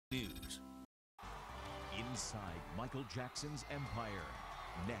inside Michael Jackson's empire.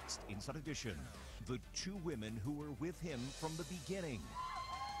 Next, Inside Edition, the two women who were with him from the beginning.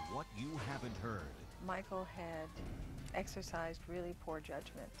 What you haven't heard. Michael had exercised really poor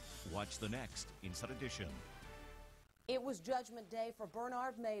judgment. Watch the next Inside Edition. It was Judgment Day for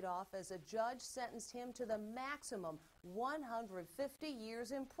Bernard Madoff as a judge sentenced him to the maximum 150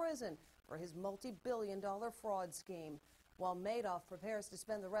 years in prison for his multi-billion-dollar fraud scheme. While Madoff prepares to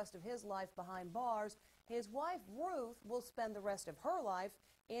spend the rest of his life behind bars, his wife Ruth will spend the rest of her life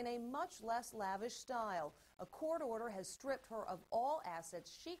in a much less lavish style. A court order has stripped her of all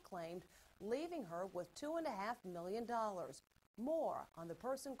assets she claimed, leaving her with $2.5 million. More on the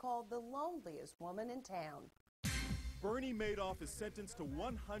person called the loneliest woman in town. Bernie Madoff is sentenced to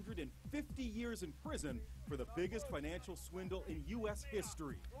 150 years in prison for the biggest financial swindle in U.S.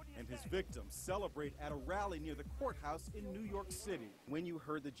 history. And his victims celebrate at a rally near the courthouse in New York City. When you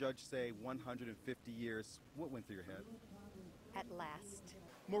heard the judge say 150 years, what went through your head? At last.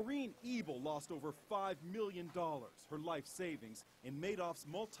 Maureen Ebel lost over $5 million, her life savings, in Madoff's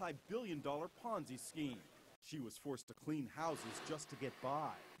multi-billion-dollar Ponzi scheme. She was forced to clean houses just to get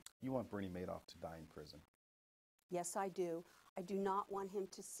by. You want Bernie Madoff to die in prison? Yes, I do. I do not want him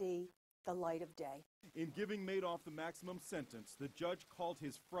to see the light of day. In giving Madoff the maximum sentence, the judge called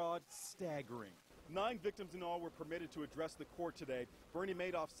his fraud staggering. 9 victims in all were permitted to address the court today. Bernie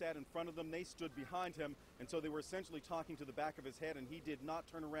Madoff sat in front of them, they stood behind him, and so they were essentially talking to the back of his head, and he did not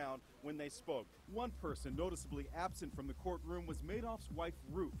turn around when they spoke. One person noticeably absent from the courtroom was Madoff's wife,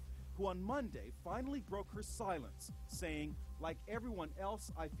 Ruth, who on Monday finally broke her silence, saying, "Like everyone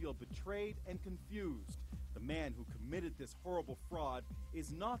else, I feel betrayed and confused. The man who committed this horrible fraud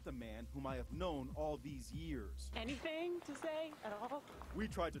is not the man whom I have known all these years." Anything to say at all? We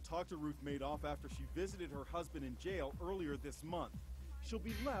tried to talk to Ruth Madoff after she visited her husband in jail earlier this month. She'll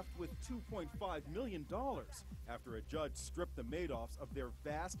be left with $2.5 million after a judge stripped the Madoffs of their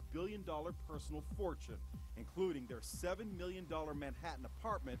vast billion-dollar personal fortune, including their $7 million Manhattan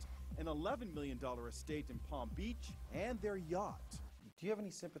apartment, an $11 million estate in Palm Beach, and their yacht. Do you have any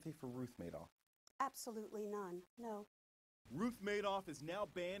sympathy for Ruth Madoff? Absolutely none, no. Ruth Madoff is now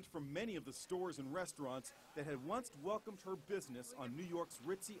banned from many of the stores and restaurants that had once welcomed her business on New York's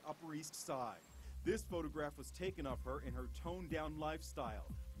ritzy Upper East Side. This photograph was taken of her in her toned-down lifestyle,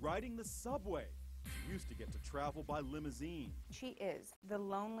 riding the subway. She used to get to travel by limousine. She is the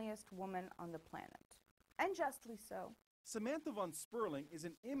loneliest woman on the planet, and justly so. Samantha von Sperling is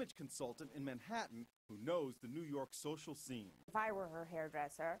an image consultant in Manhattan who knows the New York social scene. If I were her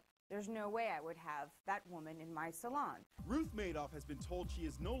hairdresser, there's no way I would have that woman in my salon. Ruth Madoff has been told she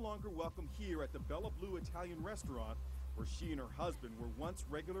is no longer welcome here at the Bella Blue Italian restaurant, where she and her husband were once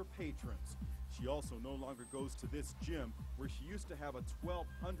regular patrons. She also no longer goes to this gym, where she used to have a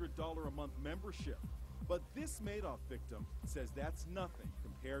 $1,200 a month membership. But this Madoff victim says that's nothing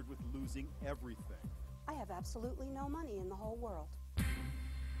compared with losing everything. I have absolutely no money in the whole world.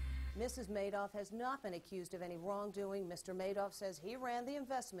 Mrs. Madoff has not been accused of any wrongdoing. Mr. Madoff says he ran the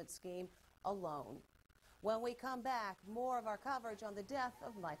investment scheme alone. When we come back, more of our coverage on the death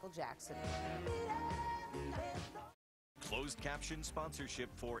of Michael Jackson. Closed caption sponsorship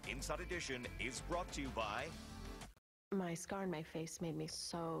for Inside Edition is brought to you by... My scar on my face made me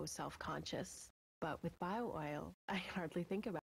so self-conscious, but with bio oil, I hardly think about it.